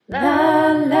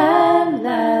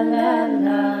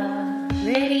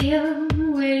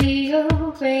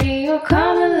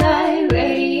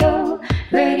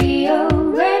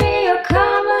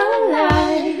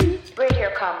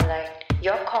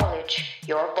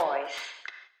Boys.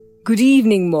 Good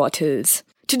evening, mortals.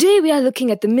 Today we are looking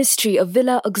at the mystery of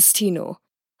Villa Agostino,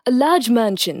 a large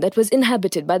mansion that was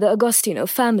inhabited by the Agostino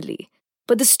family.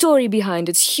 But the story behind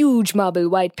its huge marble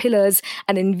white pillars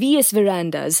and envious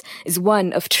verandas is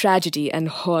one of tragedy and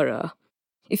horror.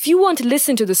 If you want to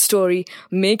listen to the story,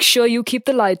 make sure you keep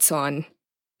the lights on.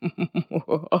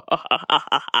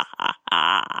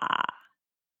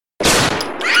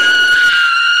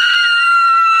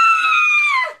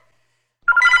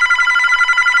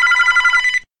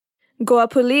 Goa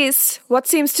police, what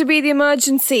seems to be the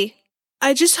emergency?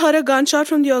 I just heard a gunshot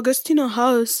from the Agostino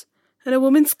house, and a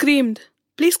woman screamed.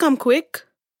 Please come quick.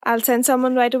 I'll send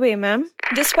someone right away, ma'am.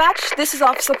 Dispatch, this is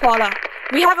Officer Paula.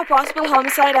 We have a possible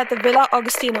homicide at the Villa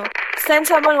Agostino. Send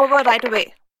someone over right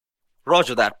away.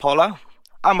 Roger that, Paula.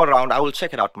 I'm around. I will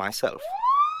check it out myself.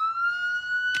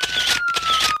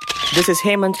 This is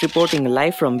Hemant reporting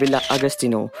live from Villa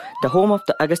Agostino, the home of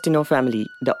the Agostino family,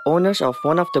 the owners of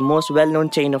one of the most well-known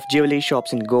chain of jewelry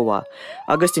shops in Goa,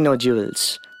 Agostino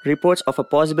Jewels. Reports of a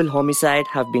possible homicide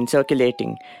have been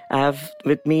circulating. I have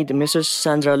with me the Mrs.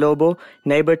 Sandra Lobo,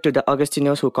 neighbor to the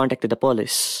Agostinos who contacted the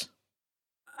police.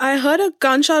 I heard a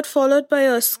gunshot followed by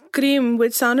a scream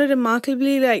which sounded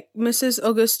remarkably like Mrs.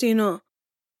 Agostino.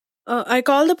 I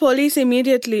called the police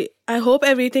immediately. I hope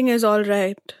everything is all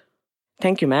right.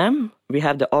 Thank you, ma'am. We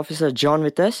have the Officer John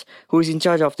with us, who is in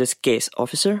charge of this case.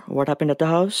 Officer, what happened at the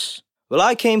house? Well,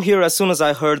 I came here as soon as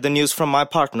I heard the news from my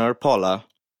partner, Paula.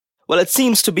 Well, it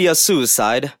seems to be a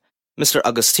suicide. Mr.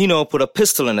 Agostino put a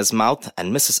pistol in his mouth,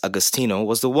 and Mrs. Agostino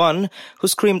was the one who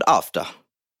screamed after.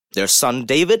 Their son,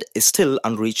 David, is still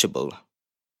unreachable.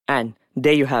 And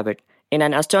there you have it. In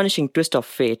an astonishing twist of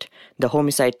fate, the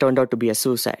homicide turned out to be a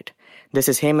suicide. This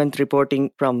is Hemant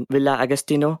reporting from Villa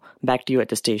Agostino. Back to you at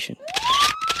the station.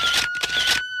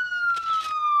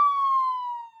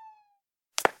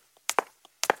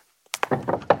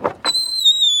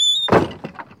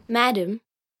 Madam,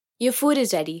 your food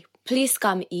is ready. Please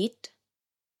come eat.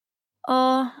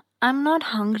 I'm not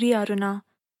hungry, Aruna.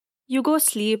 You go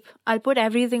sleep. I'll put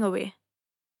everything away.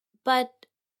 But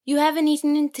you haven't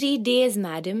eaten in 3 days,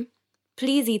 madam.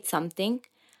 Please eat something.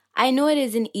 I know it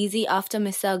isn't easy after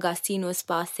Mr. Agostino's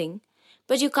passing,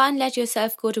 but you can't let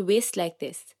yourself go to waste like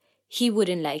this. He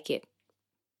wouldn't like it.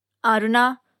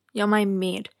 Aruna, you're my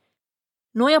maid.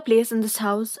 Know your place in this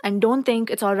house and don't think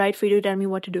it's alright for you to tell me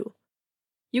what to do.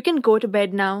 You can go to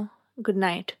bed now. Good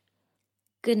night.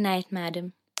 Good night,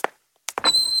 madam.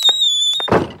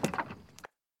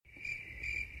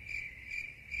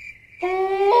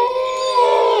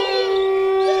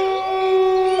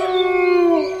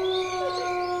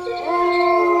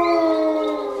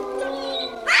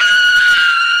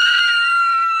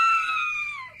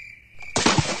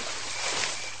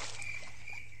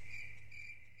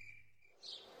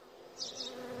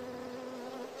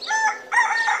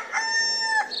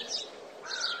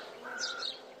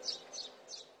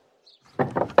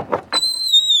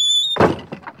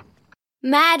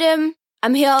 Madam,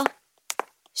 I'm here.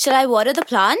 Shall I water the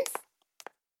plants?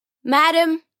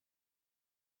 Madam.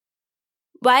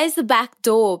 Why is the back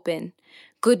door open?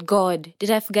 Good God,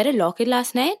 did I forget to lock it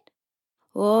last night?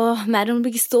 Oh, Madam will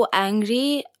be so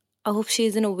angry. I hope she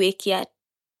isn't awake yet.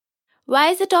 Why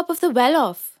is the top of the well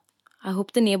off? I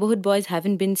hope the neighborhood boys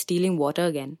haven't been stealing water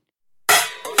again.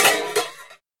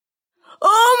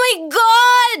 Oh my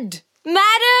God!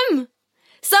 Madam!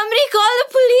 Somebody call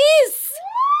the police!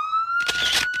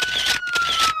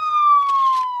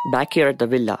 Back here at the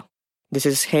villa. This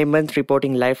is Hemant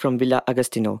reporting live from Villa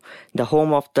Agostino, the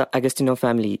home of the Agostino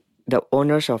family, the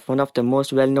owners of one of the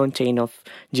most well-known chain of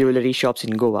jewelry shops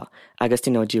in Goa,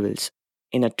 Agostino Jewels.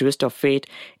 In a twist of fate,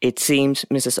 it seems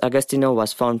Mrs. Agostino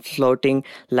was found floating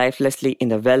lifelessly in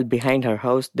the well behind her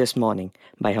house this morning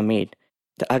by her maid.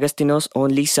 The Agostino's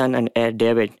only son and heir,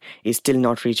 David, is still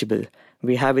not reachable.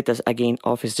 We have with us again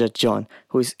Officer John,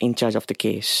 who is in charge of the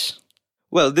case.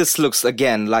 Well, this looks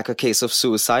again like a case of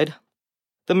suicide.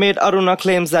 The maid Aruna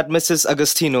claims that Mrs.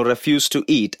 Agostino refused to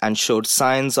eat and showed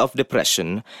signs of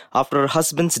depression after her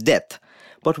husband's death,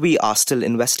 but we are still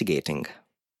investigating.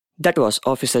 That was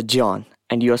Officer John,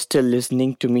 and you are still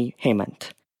listening to me,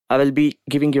 Hemant. I will be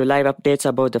giving you live updates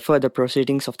about the further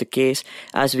proceedings of the case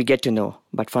as we get to know,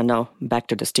 but for now, back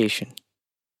to the station.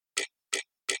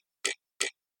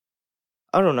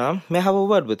 Aruna, may I have a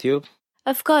word with you?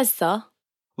 Of course, sir.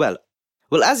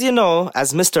 Well, as you know,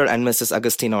 as Mr. and Mrs.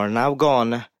 Agostino are now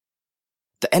gone,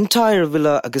 the entire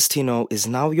Villa Agostino is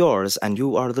now yours and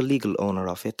you are the legal owner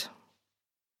of it.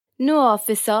 No,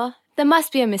 officer. There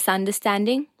must be a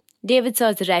misunderstanding. David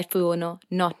sir is the rightful owner,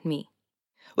 not me.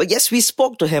 But yes, we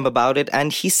spoke to him about it,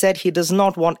 and he said he does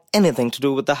not want anything to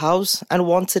do with the house and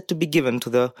wants it to be given to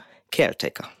the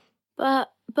caretaker.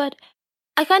 But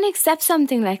I can't accept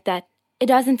something like that. It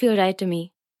doesn't feel right to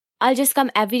me. I'll just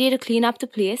come every day to clean up the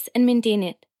place and maintain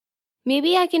it.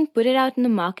 Maybe I can put it out in the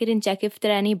market and check if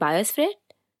there are any buyers for it?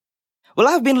 Well,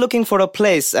 I've been looking for a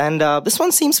place, and this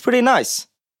one seems pretty nice.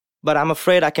 But I'm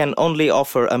afraid I can only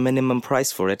offer a minimum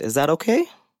price for it. Is that okay?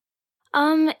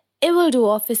 It will do,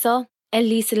 officer. At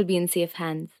least it'll be in safe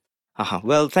hands.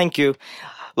 Well, thank you.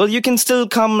 Well, you can still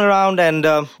come around and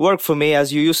work for me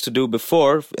as you used to do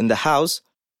before in the house.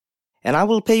 And I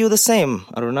will pay you the same,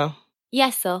 Aruna.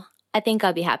 Yes, sir. I think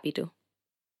I'll be happy to.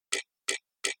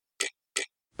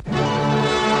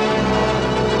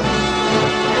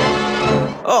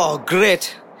 Oh,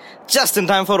 great. Just in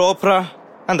time for Oprah.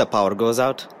 And the power goes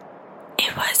out.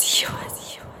 It was you.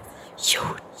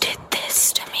 You did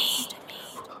this to me.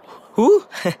 Who?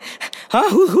 Huh?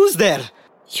 Who's there?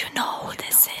 You know who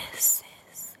this is.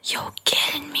 You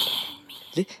killed me.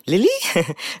 Lily?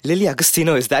 Lily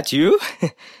Agostino, is that you?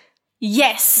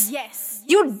 Yes.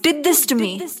 You did this to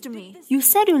me. You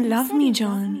said you loved me,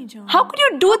 John. How could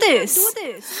you do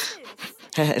this?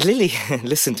 Lily,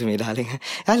 listen to me, darling.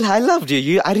 I loved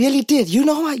you. I really did. You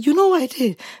know I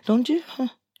did. Don't you?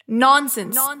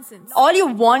 Nonsense. All you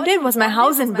wanted was my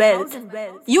house and wealth.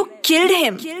 You killed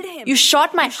him. You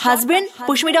shot my husband,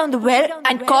 pushed me down the well,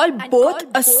 and called both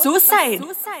a suicide.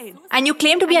 And you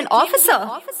claim to be an officer.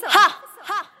 Ha!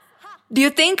 Do you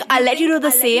think I'll let you do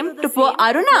the same to poor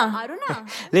Aruna?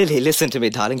 Lily, listen to me,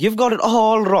 darling. You've got it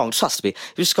all wrong. Trust me.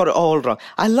 You just got it all wrong.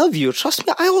 I love you. Trust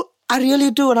me. I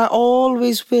really do, and I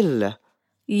always will.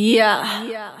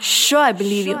 Yeah. Sure, I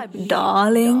believe you,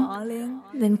 darling.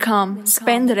 Then come,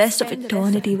 spend the rest of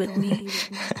eternity with me.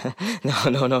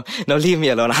 No, leave me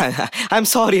alone. I'm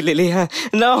sorry, Lily.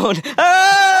 No.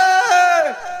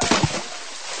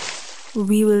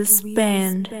 We will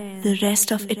spend the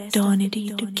rest of eternity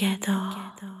together.